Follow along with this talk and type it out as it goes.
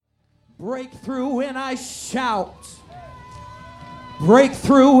Breakthrough when I shout.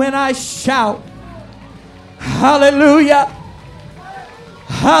 Breakthrough when I shout. Hallelujah.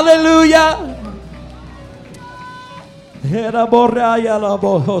 Hallelujah.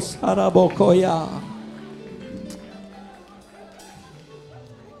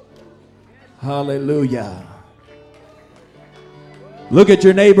 Hallelujah. Look at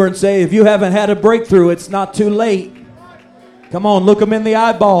your neighbor and say, if you haven't had a breakthrough, it's not too late. Come on, look them in the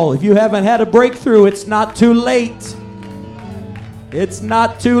eyeball. If you haven't had a breakthrough, it's not too late. It's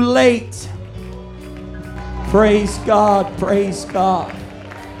not too late. Praise God, praise God.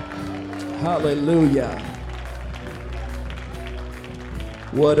 Hallelujah.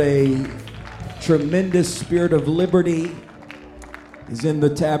 What a tremendous spirit of liberty is in the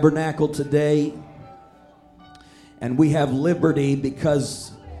tabernacle today. And we have liberty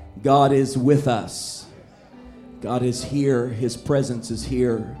because God is with us. God is here. His presence is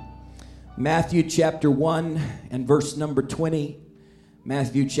here. Matthew chapter 1 and verse number 20.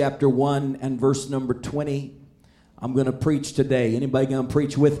 Matthew chapter 1 and verse number 20. I'm going to preach today. Anybody going to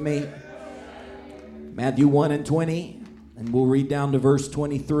preach with me? Matthew 1 and 20. And we'll read down to verse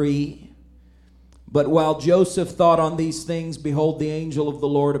 23. But while Joseph thought on these things, behold, the angel of the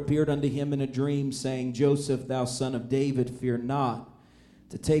Lord appeared unto him in a dream, saying, Joseph, thou son of David, fear not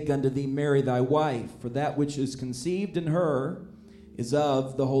to take unto thee Mary thy wife, for that which is conceived in her is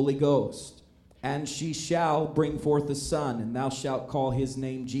of the Holy Ghost. And she shall bring forth a son, and thou shalt call his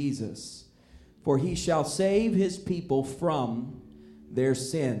name Jesus. For he shall save his people from their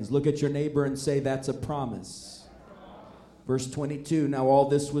sins. Look at your neighbor and say, that's a promise. Verse 22, now all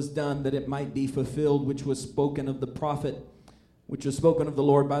this was done that it might be fulfilled, which was spoken of the prophet, which was spoken of the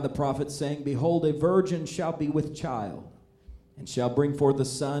Lord by the prophet, saying, behold, a virgin shall be with child, and shall bring forth a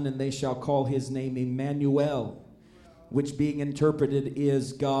son, and they shall call his name Emmanuel, which being interpreted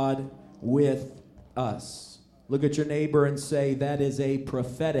is God with us. Look at your neighbor and say, that is a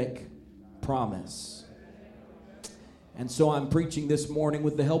prophetic promise. And so I'm preaching this morning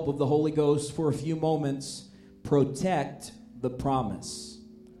with the help of the Holy Ghost for a few moments. Protect the promise.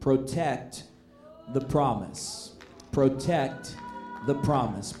 Protect the promise. Protect the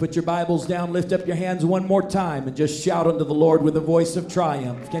promise. Put your Bibles down, lift up your hands one more time, and just shout unto the Lord with a voice of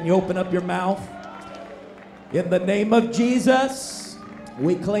triumph. Can you open up your mouth? In the name of Jesus,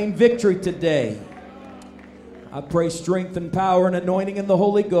 we claim victory today. I pray strength and power and anointing in the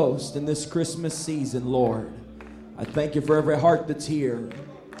Holy Ghost in this Christmas season, Lord. I thank you for every heart that's here.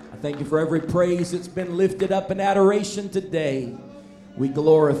 I thank you for every praise that's been lifted up in adoration today. We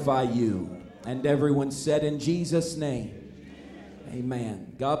glorify you. And everyone said in Jesus' name,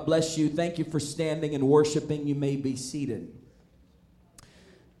 amen. God bless you. Thank you for standing and worshiping. You may be seated.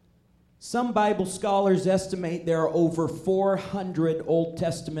 Some Bible scholars estimate there are over 400 Old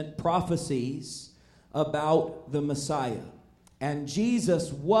Testament prophecies about the Messiah. And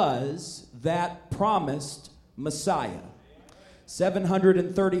Jesus was that promised Messiah.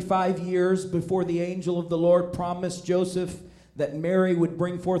 735 years before the angel of the Lord promised Joseph that Mary would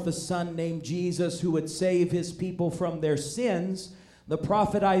bring forth a son named Jesus who would save his people from their sins, the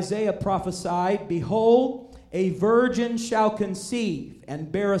prophet Isaiah prophesied, behold, a virgin shall conceive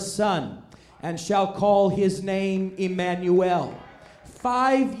and bear a son, and shall call his name Emmanuel.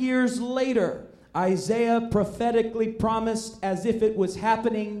 5 years later, Isaiah prophetically promised, as if it was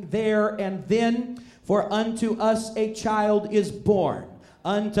happening there and then, for unto us a child is born,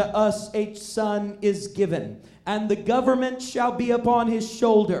 unto us a son is given, and the government shall be upon his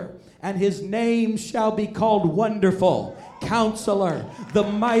shoulder, and his name shall be called Wonderful, Counselor, the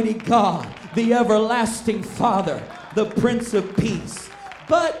Mighty God, the Everlasting Father, the Prince of Peace.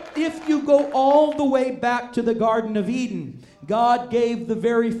 But if you go all the way back to the Garden of Eden, God gave the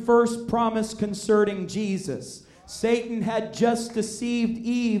very first promise concerning Jesus. Satan had just deceived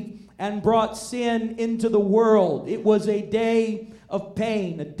Eve and brought sin into the world. It was a day of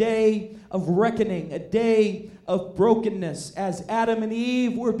pain, a day of reckoning, a day of brokenness, as Adam and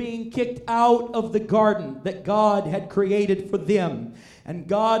Eve were being kicked out of the garden that God had created for them. And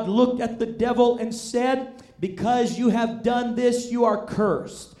God looked at the devil and said, because you have done this, you are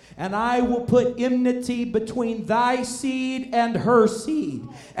cursed. And I will put enmity between thy seed and her seed.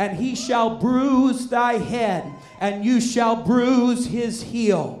 And he shall bruise thy head, and you shall bruise his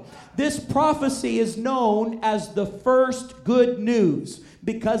heel. This prophecy is known as the first good news,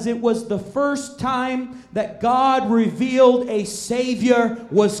 because it was the first time that God revealed a Savior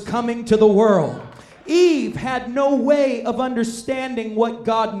was coming to the world. Eve had no way of understanding what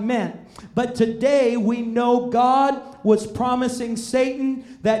God meant. But today we know God was promising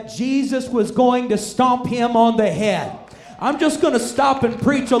Satan that Jesus was going to stomp him on the head. I'm just going to stop and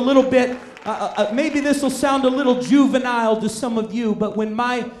preach a little bit. Maybe this will sound a little juvenile to some of you, but when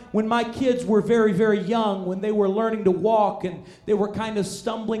my kids were very, very young, when they were learning to walk and they were kind of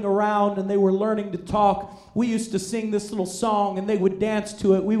stumbling around and they were learning to talk, we used to sing this little song and they would dance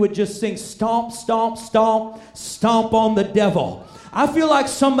to it. We would just sing, stomp, stomp, stomp, stomp on the devil. I feel like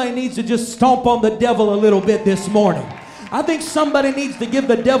somebody needs to just stomp on the devil a little bit this morning. I think somebody needs to give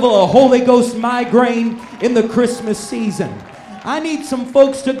the devil a Holy Ghost migraine in the Christmas season. I need some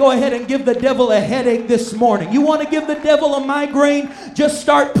folks to go ahead and give the devil a headache this morning. You want to give the devil a migraine? Just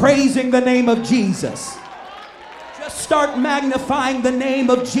start praising the name of Jesus. Just start magnifying the name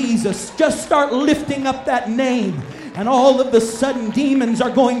of Jesus. Just start lifting up that name. And all of a sudden demons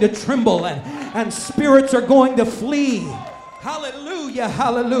are going to tremble and spirits are going to flee. Hallelujah,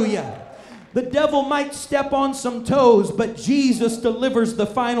 hallelujah. The devil might step on some toes, but Jesus delivers the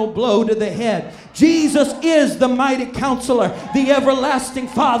final blow to the head. Jesus is the mighty counselor, the everlasting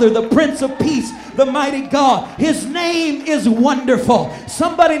Father, the Prince of Peace, the mighty God. His name is wonderful.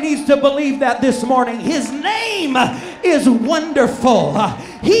 Somebody needs to believe that this morning. His name is wonderful.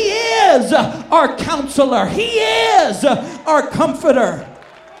 He is our counselor. He is our comforter.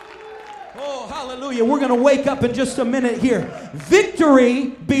 Hallelujah. We're going to wake up in just a minute here. Victory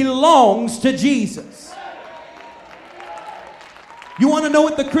belongs to Jesus. You want to know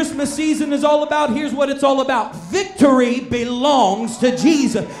what the Christmas season is all about? Here's what it's all about. Victory belongs to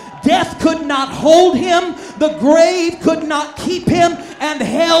Jesus. Death could not hold him, the grave could not keep him, and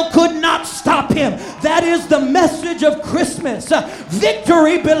hell could not stop him. That is the message of Christmas.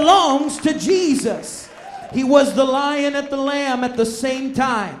 Victory belongs to Jesus. He was the lion and the lamb at the same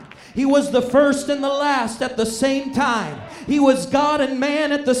time. He was the first and the last at the same time. He was God and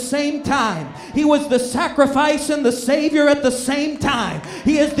man at the same time. He was the sacrifice and the Savior at the same time.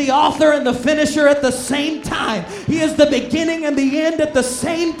 He is the author and the finisher at the same time. He is the beginning and the end at the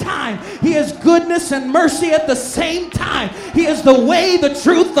same time. He is goodness and mercy at the same time. He is the way, the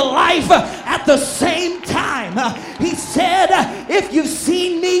truth, the life at the same time. He said, if you've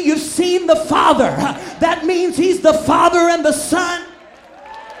seen me, you've seen the Father. That means he's the Father and the Son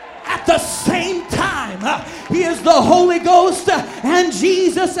at the same time. He is the Holy Ghost and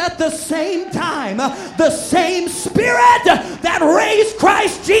Jesus at the same time. The same Spirit that raised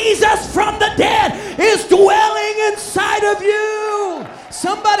Christ Jesus from the dead is dwelling inside of you.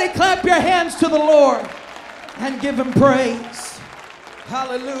 Somebody clap your hands to the Lord and give him praise.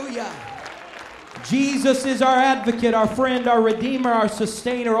 Hallelujah. Jesus is our advocate, our friend, our redeemer, our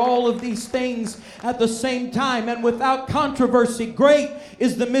sustainer, all of these things at the same time. And without controversy, great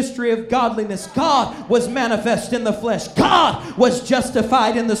is the mystery of godliness. God was manifest in the flesh. God was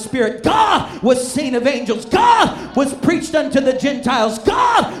justified in the Spirit. God was seen of angels. God was preached unto the Gentiles.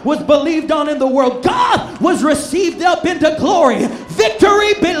 God was believed on in the world. God was received up into glory.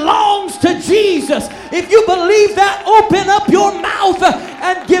 Victory belongs to Jesus. If you believe that, open up your mouth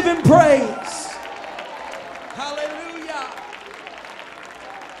and give him praise. Hallelujah.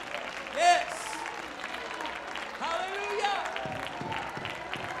 Yes. Hallelujah.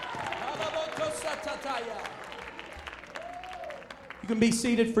 You can be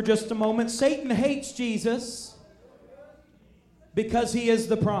seated for just a moment. Satan hates Jesus because he is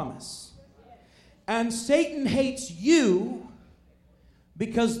the promise. And Satan hates you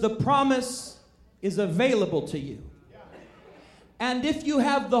because the promise is available to you. And if you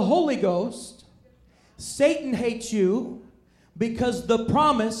have the Holy Ghost, Satan hates you because the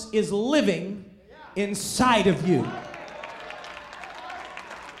promise is living inside of you.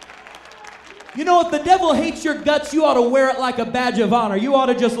 You know, if the devil hates your guts, you ought to wear it like a badge of honor. You ought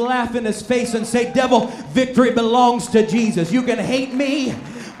to just laugh in his face and say, devil, victory belongs to Jesus. You can hate me,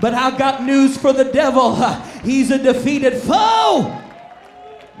 but I've got news for the devil. He's a defeated foe.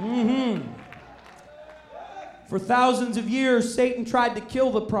 For thousands of years, Satan tried to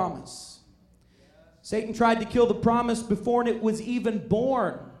kill the promise. Satan tried to kill the promise before it was even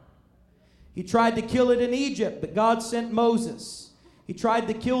born. He tried to kill it in Egypt, but God sent Moses. He tried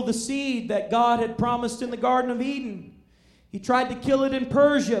to kill the seed that God had promised in the Garden of Eden. He tried to kill it in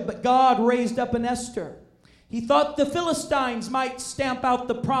Persia, but God raised up an Esther. He thought the Philistines might stamp out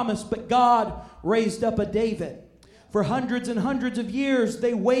the promise, but God raised up a David. For hundreds and hundreds of years,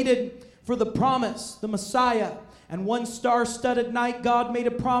 they waited for the promise, the Messiah. And one star-studded night, God made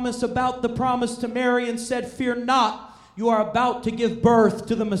a promise about the promise to Mary and said, fear not, you are about to give birth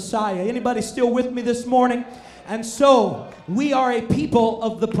to the Messiah. Anybody still with me this morning? And so, we are a people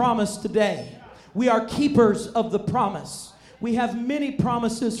of the promise today. We are keepers of the promise. We have many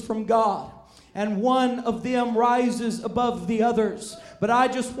promises from God. and one of them rises above the others. But I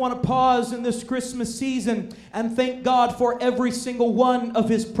just want to pause in this Christmas season and thank God for every single one of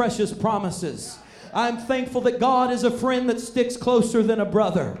His precious promises. I'm thankful that God is a friend that sticks closer than a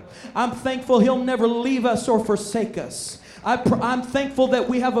brother. I'm thankful He'll never leave us or forsake us. I'm thankful that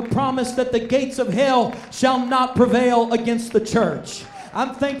we have a promise that the gates of hell shall not prevail against the church.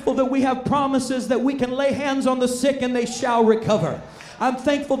 I'm thankful that we have promises that we can lay hands on the sick and they shall recover. I'm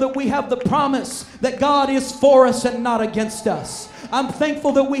thankful that we have the promise that God is for us and not against us. I'm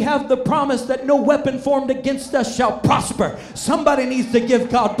thankful that we have the promise that no weapon formed against us shall prosper. Somebody needs to give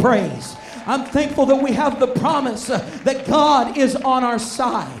God praise. I'm thankful that we have the promise that God is on our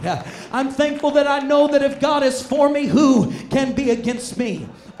side. I'm thankful that I know that if God is for me, who can be against me?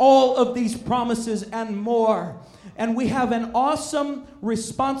 All of these promises and more. And we have an awesome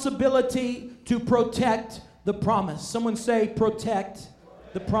responsibility to protect the promise. Someone say, protect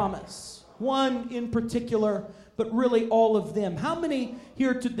the promise. One in particular, but really all of them. How many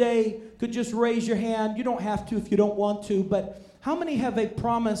here today could just raise your hand? You don't have to if you don't want to, but how many have a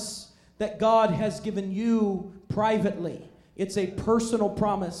promise that God has given you privately? It's a personal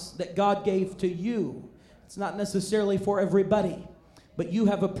promise that God gave to you. It's not necessarily for everybody, but you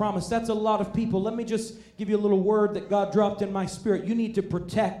have a promise. That's a lot of people. Let me just give you a little word that God dropped in my spirit. You need to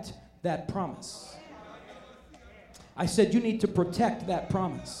protect that promise. I said you need to protect that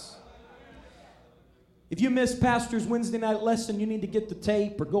promise. If you missed Pastor's Wednesday night lesson, you need to get the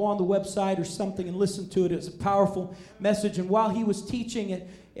tape or go on the website or something and listen to it. It's a powerful message. And while he was teaching it,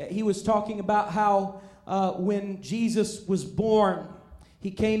 he was talking about how when Jesus was born,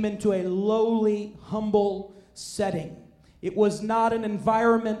 He came into a lowly, humble setting. It was not an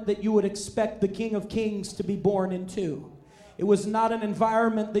environment that you would expect the King of Kings to be born into. It was not an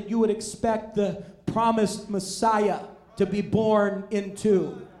environment that you would expect the promised Messiah to be born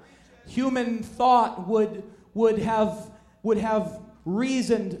into. Human thought would have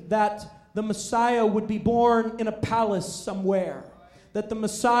reasoned that the Messiah would be born in a palace somewhere, that the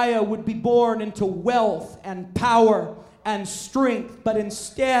Messiah would be born into wealth and power and strength, but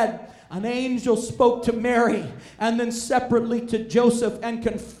instead an angel spoke to Mary and then separately to Joseph and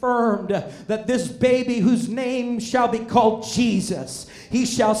confirmed that this baby, whose name shall be called Jesus, He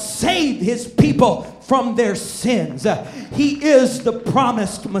shall save His people from their sins. He is the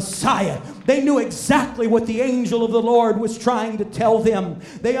promised Messiah. They knew exactly what the angel of the Lord was trying to tell them.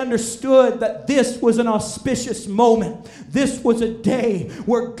 They understood that this was an auspicious moment. This was a day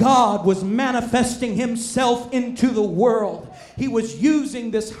where God was manifesting Himself into the world. He was using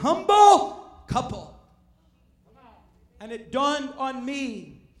this humble couple. And it dawned on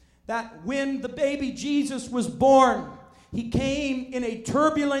me that when the baby Jesus was born, He came in a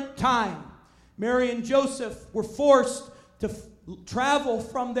turbulent time. Mary and Joseph were forced to travel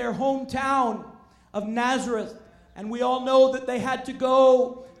from their hometown of Nazareth. And we all know that they had to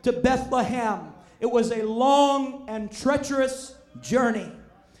go to Bethlehem. It was a long and treacherous journey.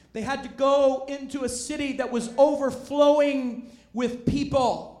 They had to go into a city that was overflowing with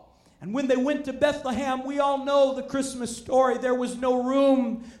people. And when they went to Bethlehem, we all know the Christmas story. There was no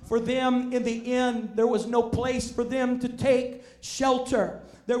room for them in the inn. There was no place for them to take shelter.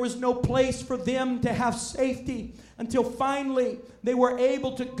 There was no place for them to have safety until finally they were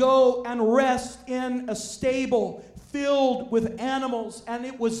able to go and rest in a stable filled with animals. And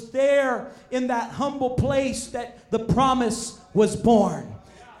it was there in that humble place that the promise was born.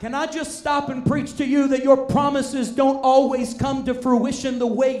 Can I just stop and preach to you that your promises don't always come to fruition the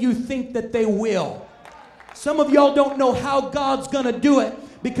way you think that they will? Some of y'all don't know how God's going to do it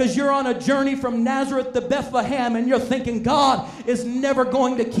because you're on a journey from Nazareth to Bethlehem and you're thinking God is never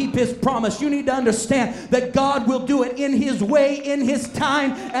going to keep His promise. You need to understand that God will do it in His way, in His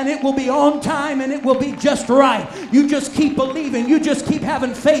time, and it will be on time and it will be just right. You just keep believing. You just keep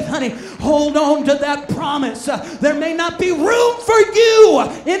having faith, honey. Hold on to that promise. There may not be room for you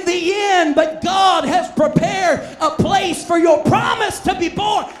in the end, but God has prepared a place for your promise to be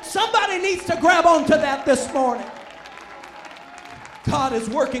born. Somebody needs to grab onto that this morning. God is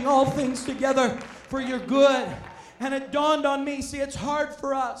working all things together for your good. And it dawned on me, see, it's hard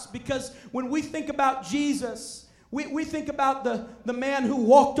for us because when we think about Jesus, we think about the man who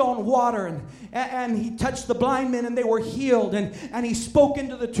walked on water and he touched the blind men and they were healed. And he spoke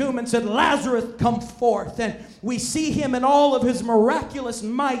into the tomb and said, Lazarus, come forth. And we see him in all of his miraculous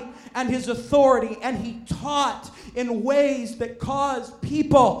might and his authority. And he taught in ways that caused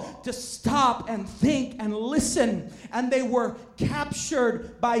people to stop and think and listen. And they were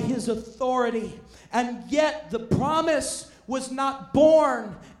captured by his authority. And yet the promise was not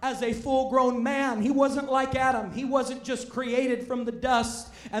born as a full-grown man. He wasn't like Adam. He wasn't just created from the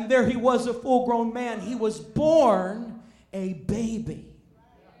dust and there he was a full-grown man. He was born a baby.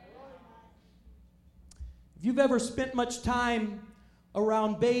 If you've ever spent much time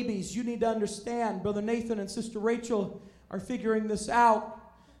around babies, you need to understand, Brother Nathan and Sister Rachel are figuring this out.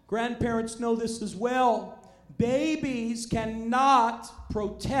 Grandparents know this as well. Babies cannot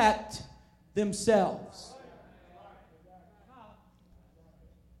protect themselves.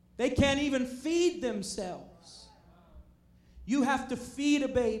 They can't even feed themselves. You have to feed a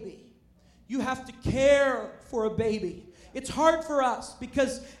baby. You have to care for a baby. It's hard for us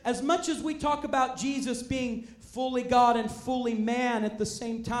because as much as we talk about Jesus being fully God and fully man at the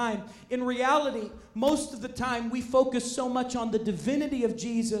same time, in reality, most of the time we focus so much on the divinity of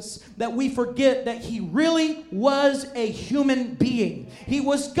Jesus that we forget that he really was a human being. He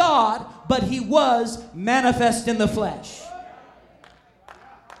was God, but he was manifest in the flesh.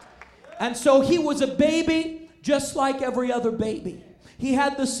 And so he was a baby just like every other baby. He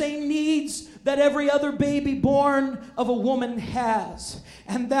had the same needs that every other baby born of a woman has.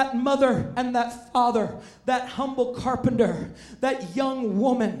 And that mother and that father, that humble carpenter, that young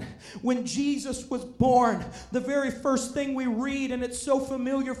woman, when Jesus was born, the very first thing we read, and it's so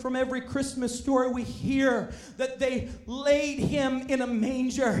familiar from every Christmas story we hear, that they laid him in a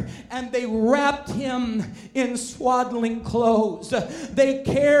manger and they wrapped him in swaddling clothes. They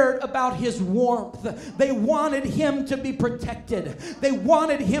cared about his warmth. They wanted him to be protected. They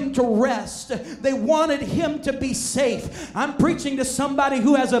wanted him to rest. They wanted him to be safe. I'm preaching to somebody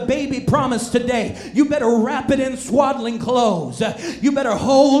who has a baby promise today. You better wrap it in swaddling clothes. You better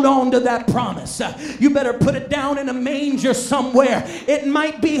hold on to that promise. You better put it down in a manger somewhere. It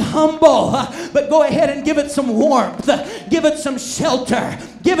might be humble, but go ahead and give it some warmth. Give it some shelter.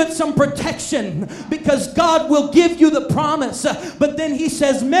 Give it some protection, because God will give you the promise. But then he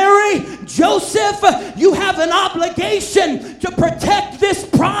says, Mary, Joseph, you have an obligation to protect this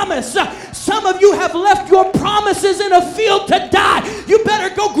promise. Some of you have left your promises in a field to die. You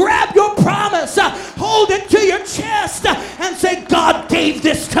better go grab your promise, hold it to your chest, and say, God gave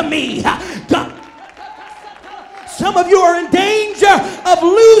this to me. God. Some of you are in danger of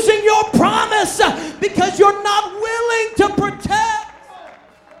losing your promise because you're not willing to protect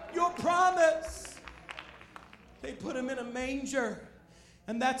your promise. They put him in a manger,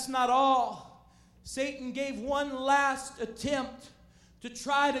 and that's not all. Satan gave one last attempt to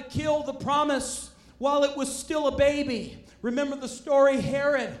try to kill the promise while it was still a baby. Remember the story,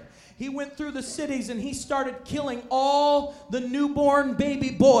 Herod? He went through the cities and he started killing all the newborn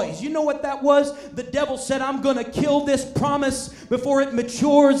baby boys. You know what that was? The devil said, I'm going to kill this promise before it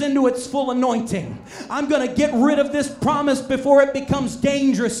matures into its full anointing. I'm going to get rid of this promise before it becomes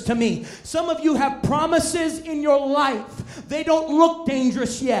dangerous to me. Some of you have promises in your life. They don't look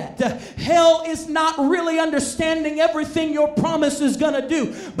dangerous yet. Hell is not really understanding everything your promise is going to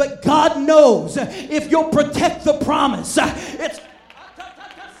do. But God knows if you'll protect the promise,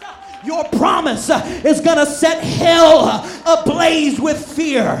 your promise is going to set hell ablaze with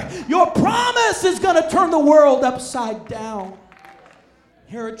fear. Your promise is going to turn the world upside down.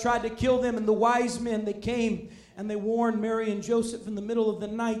 Herod tried to kill them, and the wise men, they came and they warned Mary and Joseph in the middle of the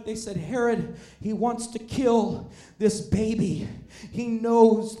night. They said, Herod, he wants to kill this baby. He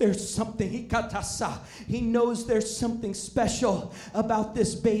knows there's something. He knows there's something special about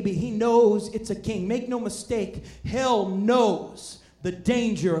this baby. He knows it's a king. Make no mistake, hell knows the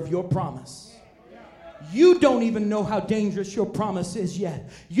danger of your promise. You don't even know how dangerous your promise is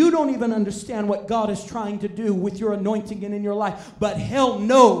yet. You don't even understand what God is trying to do with your anointing and in your life. But hell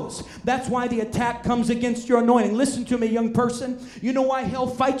knows. That's why the attack comes against your anointing. Listen to me, young person. You know why hell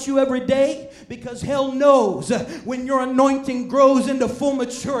fights you every day? Because hell knows when your anointing grows into full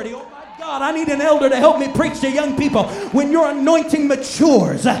maturity. Oh my God, I need an elder to help me preach to young people. When your anointing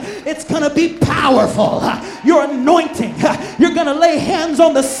matures, it's going to be powerful. Your anointing, you're going to lay hands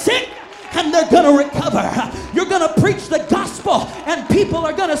on the sick and they're going to recover. You're going to preach the gospel and people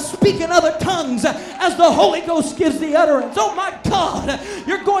are going to speak in other tongues as the Holy Ghost gives the utterance. Oh my God,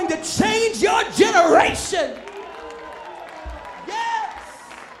 you're going to change your generation.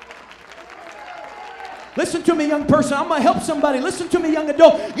 Listen to me, young person. I'm going to help somebody. Listen to me, young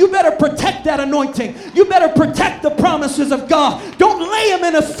adult. You better protect that anointing. You better protect the promises of God. Don't lay them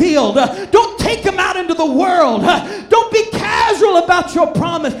in a field. Don't take them out into the world. Don't be casual about your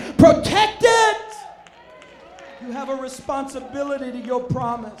promise. Protect it. You have a responsibility to your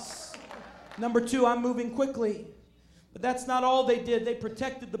promise. Number 2, I'm moving quickly. But that's not all they did. They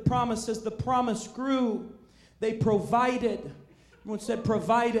protected the promise. As the promise grew, they provided. Everyone said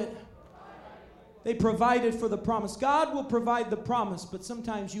provided. They provided for the promise. God will provide the promise, but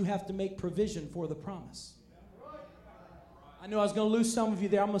sometimes you have to make provision for the promise. I knew I was going to lose some of you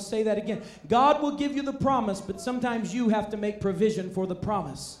there. I'm going to say that again. God will give you the promise, but sometimes you have to make provision for the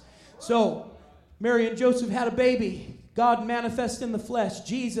promise. So, Mary and Joseph had a baby. God manifest in the flesh,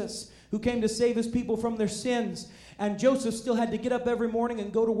 Jesus, who came to save his people from their sins. And Joseph still had to get up every morning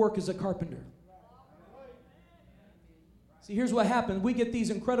and go to work as a carpenter. See, here's what happens. We get these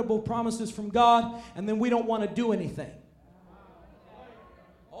incredible promises from God, and then we don't want to do anything.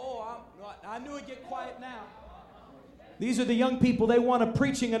 Oh, I knew it'd get quiet now. These are the young people. They want a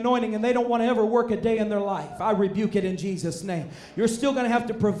preaching anointing, and they don't want to ever work a day in their life. I rebuke it in Jesus' name. You're still going to have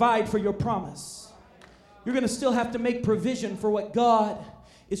to provide for your promise. You're going to still have to make provision for what God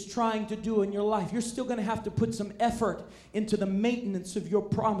is trying to do in your life. You're still going to have to put some effort into the maintenance of your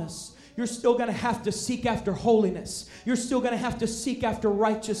promise. You're still going to have to seek after holiness. You're still going to have to seek after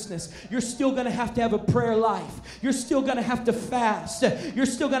righteousness. You're still going to have a prayer life. You're still going to have to fast. You're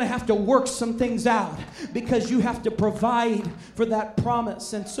still going to have to work some things out because you have to provide for that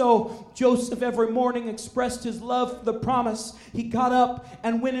promise. And so Joseph every morning expressed his love for the promise. He got up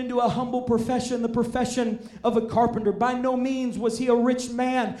and went into a humble profession, the profession of a carpenter. By no means was he a rich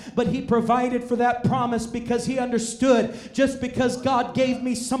man, but he provided for that promise because he understood just because God gave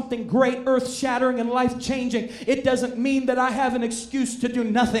me something great, earth-shattering and life-changing, it doesn't mean that I have an excuse to do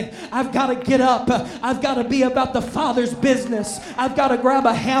nothing. I've got to get up. I've got to be about the Father's business. I've got to grab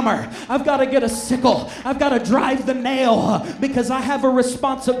a hammer. I've got to get a sickle. I've got to drive the nail because I have a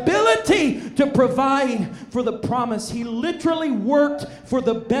responsibility to provide for the promise. He literally worked for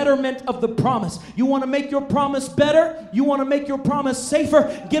the betterment of the promise. You want to make your promise better? You want to make your promise safer?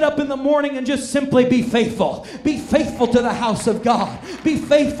 Get up in the morning and just simply be faithful. Be faithful to the house of God. Be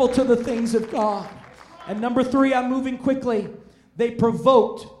faithful to the things of God. And number 3, I'm moving quickly. They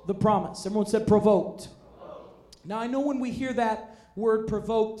provoked the promise. Everyone said provoked. Now I know when we hear that word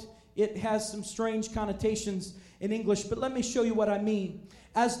provoked, it has some strange connotations in English, but let me show you what I mean.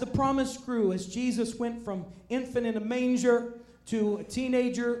 As the promise grew, as Jesus went from infant in a manger to a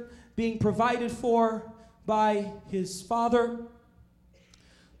teenager being provided for by his father,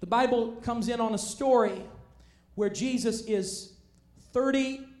 the Bible comes in on a story where Jesus is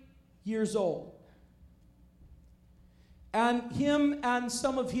 30 years old. And him and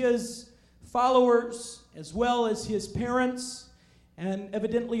some of his followers, as well as his parents, and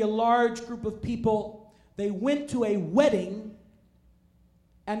evidently a large group of people, they went to a wedding,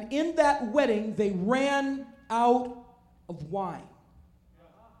 and in that wedding, they ran out of wine.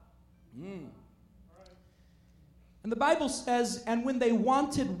 And the Bible says, and when they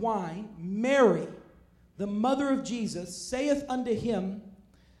wanted wine, Mary, the mother of Jesus, saith unto him,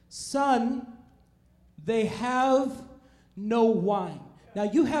 Son, they have no wine. Now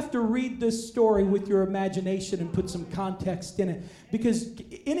you have to read this story with your imagination and put some context in it. Because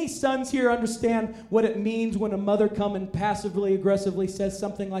any sons here understand what it means when a mother comes and passively, aggressively says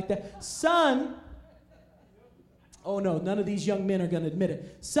something like that. Son, oh no, none of these young men are going to admit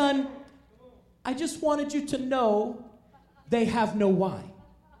it. Son, I just wanted you to know they have no wine.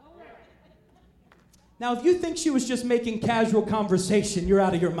 Now, if you think she was just making casual conversation, you're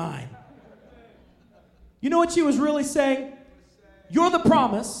out of your mind. You know what she was really saying? You're the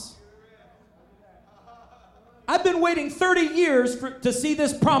promise. I've been waiting 30 years to see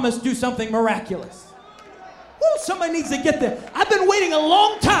this promise do something miraculous. Woo, somebody needs to get that. I've been waiting a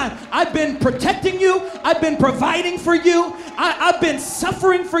long time. I've been protecting you. I've been providing for you. I've been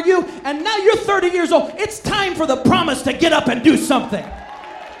suffering for you. And now you're 30 years old. It's time for the promise to get up and do something.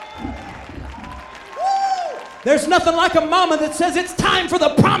 There's nothing like a mama that says it's time for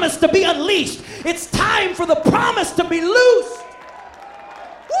the promise to be unleashed. It's time for the promise to be loosed.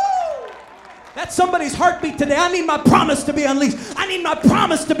 Woo! That's somebody's heartbeat today. I need my promise to be unleashed. I need my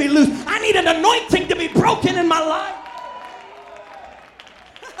promise to be loosed. I need an anointing to be broken in my life.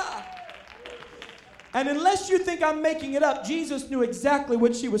 And unless you think I'm making it up, Jesus knew exactly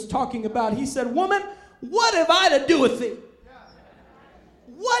what she was talking about. He said, Woman, what have I to do with thee?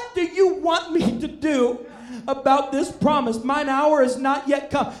 What do you want me to do about this promise? Mine hour is not yet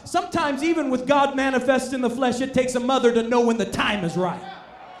come. Sometimes even with God manifest in the flesh, it takes a mother to know when the time is right.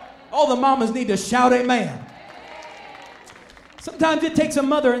 All the mamas need to shout amen. Sometimes it takes a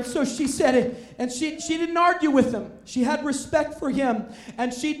mother, and so she said it, and she didn't argue with him. She had respect for him,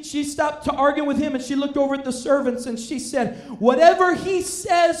 and she stopped to argue with him, and she looked over at the servants, and she said, whatever he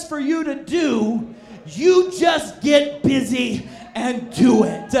says for you to do, you just get busy and do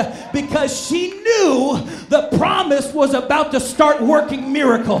it. Because she knew the promise was about to start working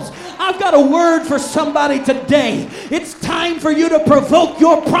miracles. I've got a word for somebody today. It's time for you to provoke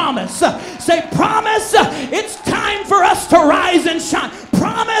your promise. Say, promise, it's time for us to rise and shine.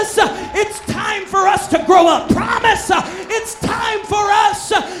 Promise, it's time for us to grow up. Promise, it's time for us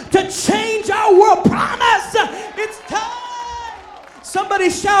to change our world. Promise, it's time. Somebody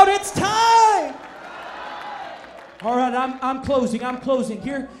shout, it's time. All right, I'm closing.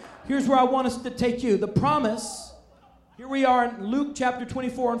 Here's where I want us to take you. The promise. Here we are in Luke chapter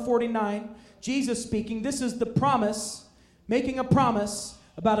 24 and 49. Jesus speaking. This is the promise, making a promise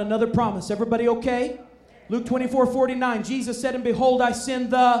about another promise. Everybody okay? Luke 24:49. Jesus said, and behold, I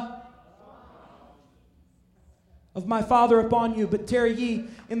send the of my Father upon you, but tarry ye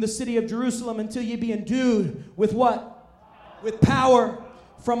in the city of Jerusalem until ye be endued with what? With power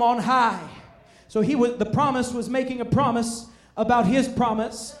from on high. So the promise was making a promise about his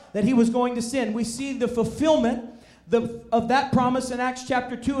promise that he was going to send. We see the fulfillment of that promise in Acts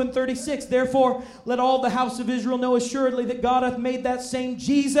chapter 2 and 36. Therefore, let all the house of Israel know assuredly that God hath made that same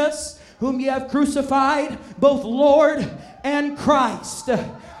Jesus, whom ye have crucified, both Lord and Christ.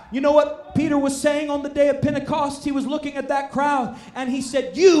 You know what Peter was saying on the day of Pentecost? He was looking at that crowd and he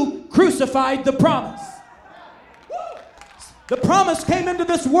said, you crucified the promise. The promise came into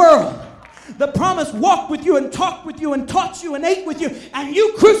this world. The promise walked with you and talked with you and taught you and ate with you, and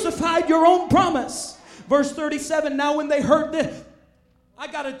you crucified your own promise. Verse 37, now when they heard this, I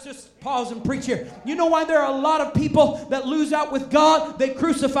got to just pause and preach here. You know why there are a lot of people that lose out with God? They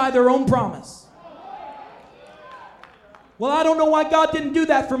crucify their own promise. Well, I don't know why God didn't do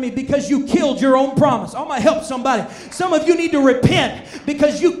that for me. Because you killed your own promise. I'm going to help somebody. Some of you need to repent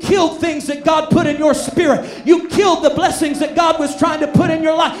because you killed things that God put in your spirit. You killed the blessings that God was trying to put in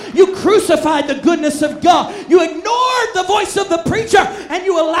your life. You crucified the goodness of God. You ignored the voice of the preacher and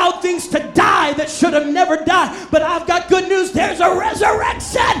you allowed things to die that should have never died. But I've got good news. There's a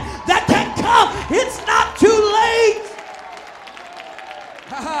resurrection that can come. It's not too late.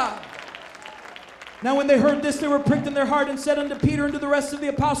 Ha-ha. Now when they heard this, they were pricked in their heart and said unto Peter and to the rest of the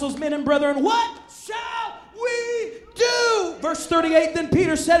apostles, men and brethren, what shall we do? Verse 38, then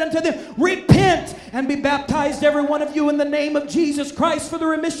Peter said unto them, repent and be baptized every one of you in the name of Jesus Christ for the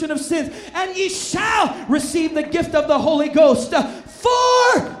remission of sins, and ye shall receive the gift of the Holy Ghost.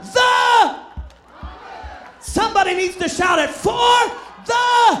 Somebody needs to shout it. For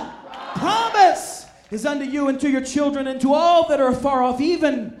the promise is unto you and to your children and to all that are afar off,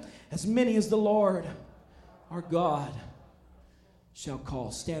 even as many as the Lord our God shall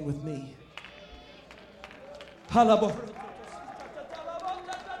call. Stand with me.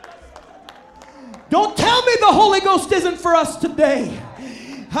 Don't tell me the Holy Ghost isn't for us today.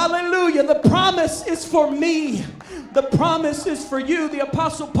 Hallelujah. The promise is for me. The promise is for you. The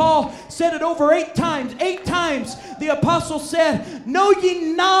Apostle Paul said it over 8 times. 8 times the Apostle said, know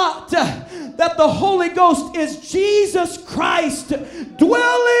ye not that the Holy Ghost is Jesus Christ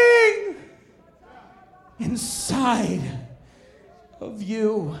dwelling inside of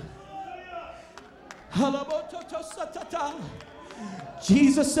you.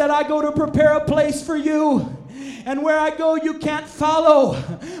 Jesus said, I go to prepare a place for you. And where I go, you can't follow.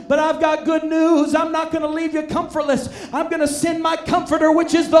 But I've got good news. I'm not going to leave you comfortless. I'm going to send my comforter,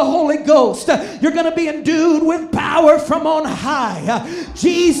 which is the Holy Ghost. You're going to be endued with power from on high.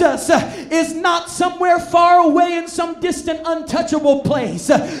 Jesus is not somewhere far away in some distant, untouchable place.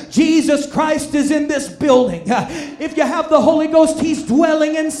 Jesus Christ is in this building. If you have the Holy Ghost, He's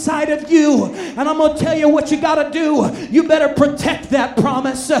dwelling inside of you. And I'm going to tell you what you got to do. You better protect that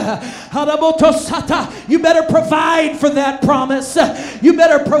promise. You better provide for that promise. You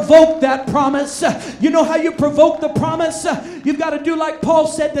better provoke that promise. You know how you provoke the promise? You've got to do like Paul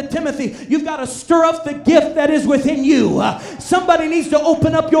said to Timothy. You've got to stir up the gift that is within you. Somebody needs to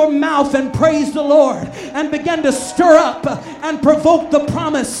open up your mouth and praise the Lord and begin to stir up and provoke the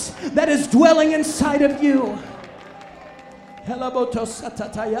promise that is dwelling inside of you.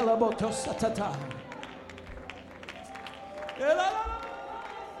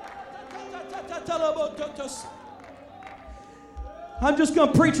 I'm just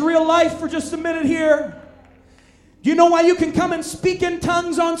going to preach real life for just a minute here. Do you know why you can come and speak in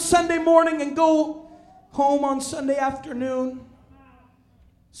tongues on Sunday morning and go home on Sunday afternoon?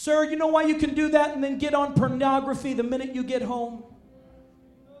 Sir, you know why you can do that and then get on pornography the minute you get home?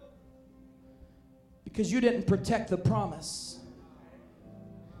 Because you didn't protect the promise.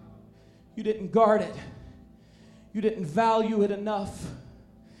 You didn't guard it. You didn't value it enough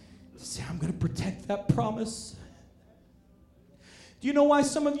to say, I'm going to protect that promise. Do you know why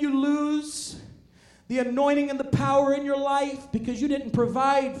some of you lose the anointing and the power in your life because you didn't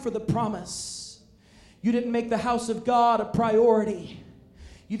provide for the promise. You didn't make the house of God a priority.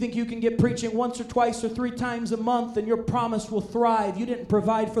 You think you can get preaching once or twice or 3 times a month and your promise will thrive. You didn't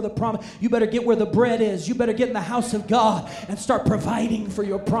provide for the promise. You better get where the bread is. You better get in the house of God and start providing for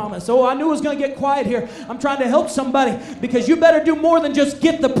your promise. Oh, I knew it was going to get quiet here. I'm trying to help somebody because you better do more than just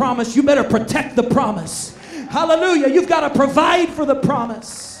get the promise. You better protect the promise. Hallelujah. You've got to provide for the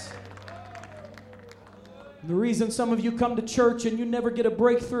promise. The reason some of you come to church and you never get a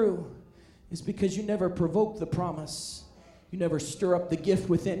breakthrough is because you never provoke the promise. You never stir up the gift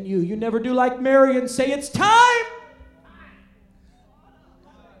within you. You never do like Mary and say, it's time.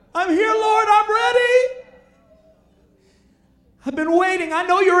 I'm here, Lord. I'm ready. I've been waiting. I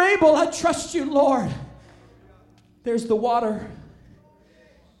know you're able. I trust you, Lord. There's the water.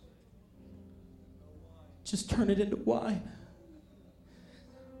 Just turn it into wine.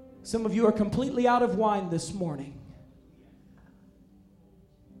 Some of you are completely out of wine this morning.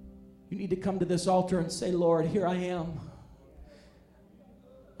 You need to come to this altar and say, Lord, here I am.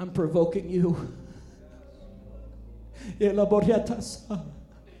 I'm provoking you.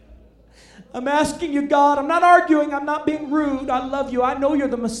 I'm asking you, God. I'm not arguing. I'm not being rude. I love you. I know you're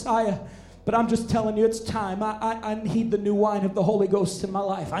the Messiah. But I'm just telling you, it's time. I need the new wine of the Holy Ghost in my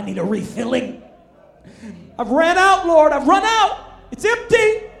life. I need a refilling. I've ran out, Lord. I've run out. It's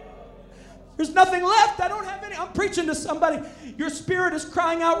empty. There's nothing left. I don't have any. I'm preaching to somebody. Your spirit is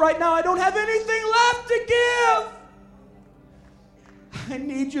crying out right now. I don't have anything left to give. I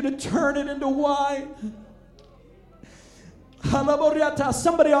need you to turn it into wine.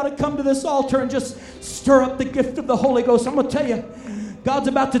 Somebody ought to come to this altar and just stir up the gift of the Holy Ghost. I'm going to tell you, God's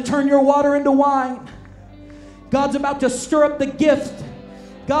about to turn your water into wine. God's about to stir up the gift.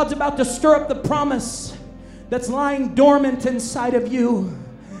 God's about to stir up the promise that's lying dormant inside of you.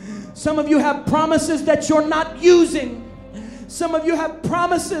 Some of you have promises that you're not using. Some of you have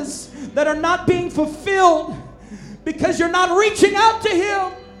promises that are not being fulfilled because you're not reaching out to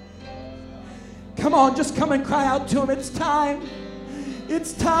Him. Come on, just come and cry out to Him. It's time.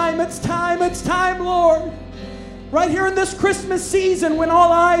 It's time, it's time, it's time, Lord. Right here in this Christmas season when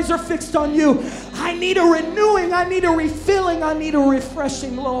all eyes are fixed on you, I need a renewing, I need a refilling, I need a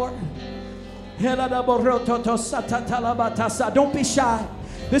refreshing, Lord. Don't be shy.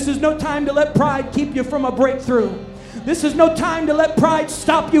 This is no time to let pride keep you from a breakthrough. This is no time to let pride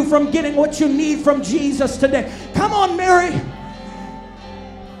stop you from getting what you need from Jesus today. Come on, Mary.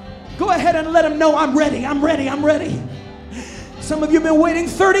 Go ahead and let Him know, I'm ready, I'm ready, I'm ready. Some of you have been waiting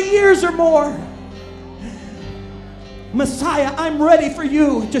 30 years or more. Messiah, I'm ready for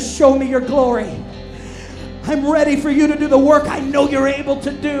you to show me your glory. I'm ready for you to do the work I know you're able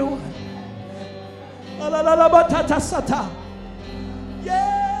to do.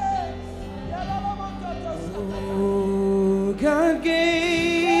 Yes. Oh, God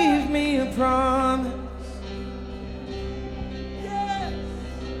gave me a promise. Yes.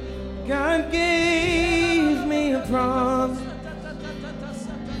 God gave me a promise.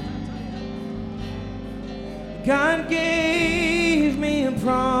 God gave me a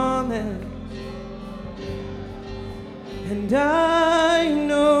promise, and I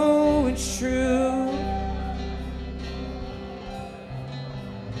know it's true.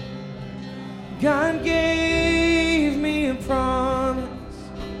 God gave me a promise.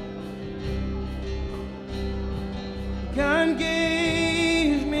 God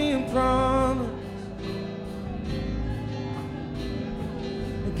gave me a promise.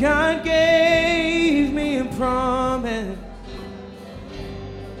 God gave me a promise,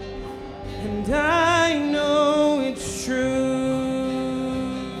 and I know it's true.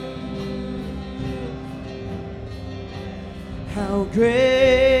 How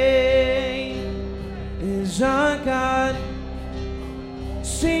great is our God?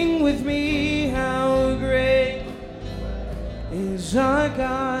 Sing with me, how great is our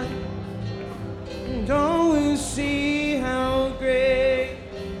God? Don't we see how great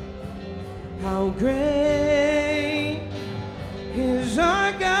is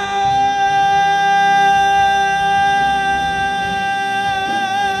our God?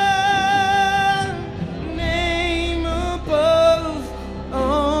 Name above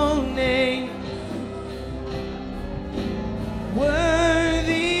all names,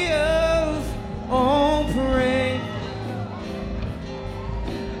 worthy of all praise.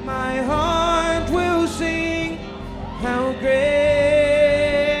 My heart will sing, how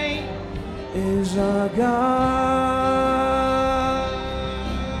great is our God.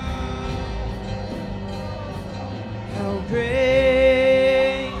 How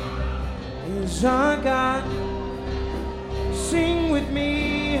great is our God? Sing with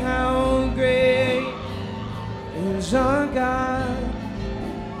me, how great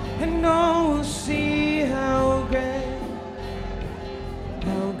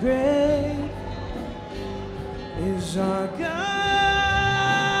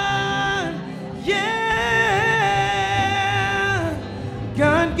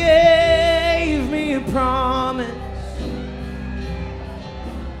God gave me a promise.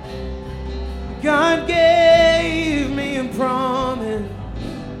 God gave me a promise.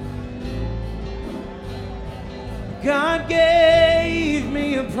 God gave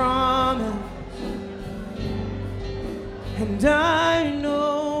me a promise. And I know